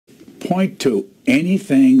point to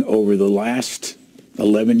anything over the last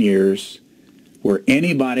 11 years where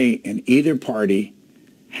anybody in either party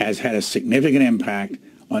has had a significant impact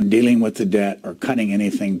on dealing with the debt or cutting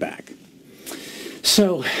anything back?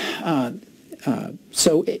 So,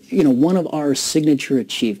 one of our signature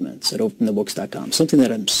achievements at OpenTheBooks.com, something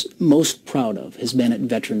that I'm most proud of, has been at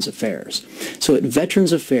Veterans Affairs. So at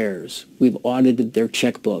Veterans Affairs, we've audited their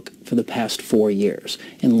checkbook for the past 4 years.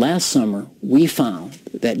 And last summer, we found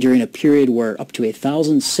that during a period where up to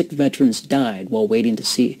 1,000 sick veterans died while waiting to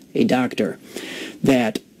see a doctor,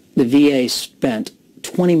 that the VA spent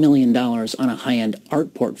 $20 million on a high-end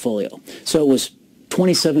art portfolio. So it was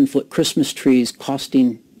 27-foot Christmas trees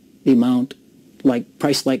costing the amount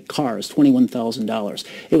priced like cars, $21,000.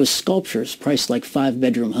 It was sculptures priced like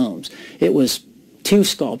 5-bedroom homes. It was 2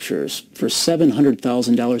 sculptures for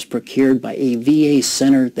 $700,000 procured by a VA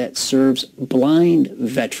center that serves blind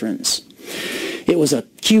veterans. It was a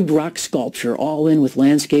cube rock sculpture, all in with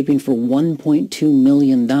landscaping, for $1.2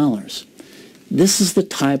 million. This is the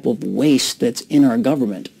type of waste that's in our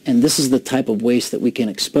government, and this is the type of waste that we can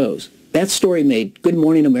expose. That story made Good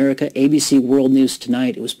Morning America, ABC World News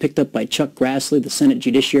Tonight. It was picked up by Chuck Grassley, the Senate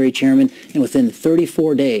Judiciary Chairman, and within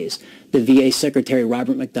 34 days, the VA Secretary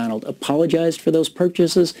Robert McDonald apologized for those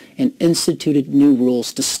purchases and instituted new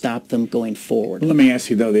rules to stop them going forward. Well, let me ask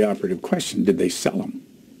you, though, the operative question. Did they sell them?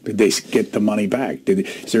 Did they get the money back?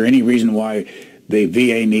 Is there any reason why the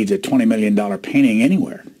VA needs a $20 million painting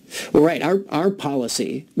anywhere? Well, right. Our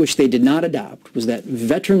policy, which they did not adopt, was that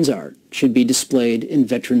veterans art should be displayed in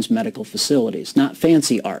veterans medical facilities, not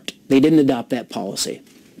fancy art. They didn't adopt that policy.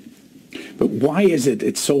 But why is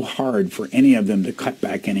it's so hard for any of them to cut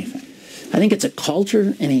back anything? I think it's a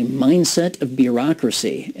culture and a mindset of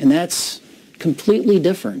bureaucracy, and that's completely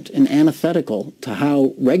different and antithetical to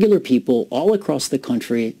how regular people all across the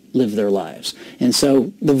country live their lives. And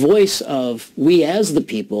so the voice of we as the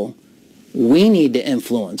people, we need to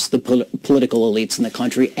influence the political elites in the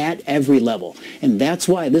country at every level. And that's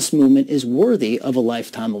why this movement is worthy of a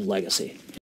lifetime of legacy.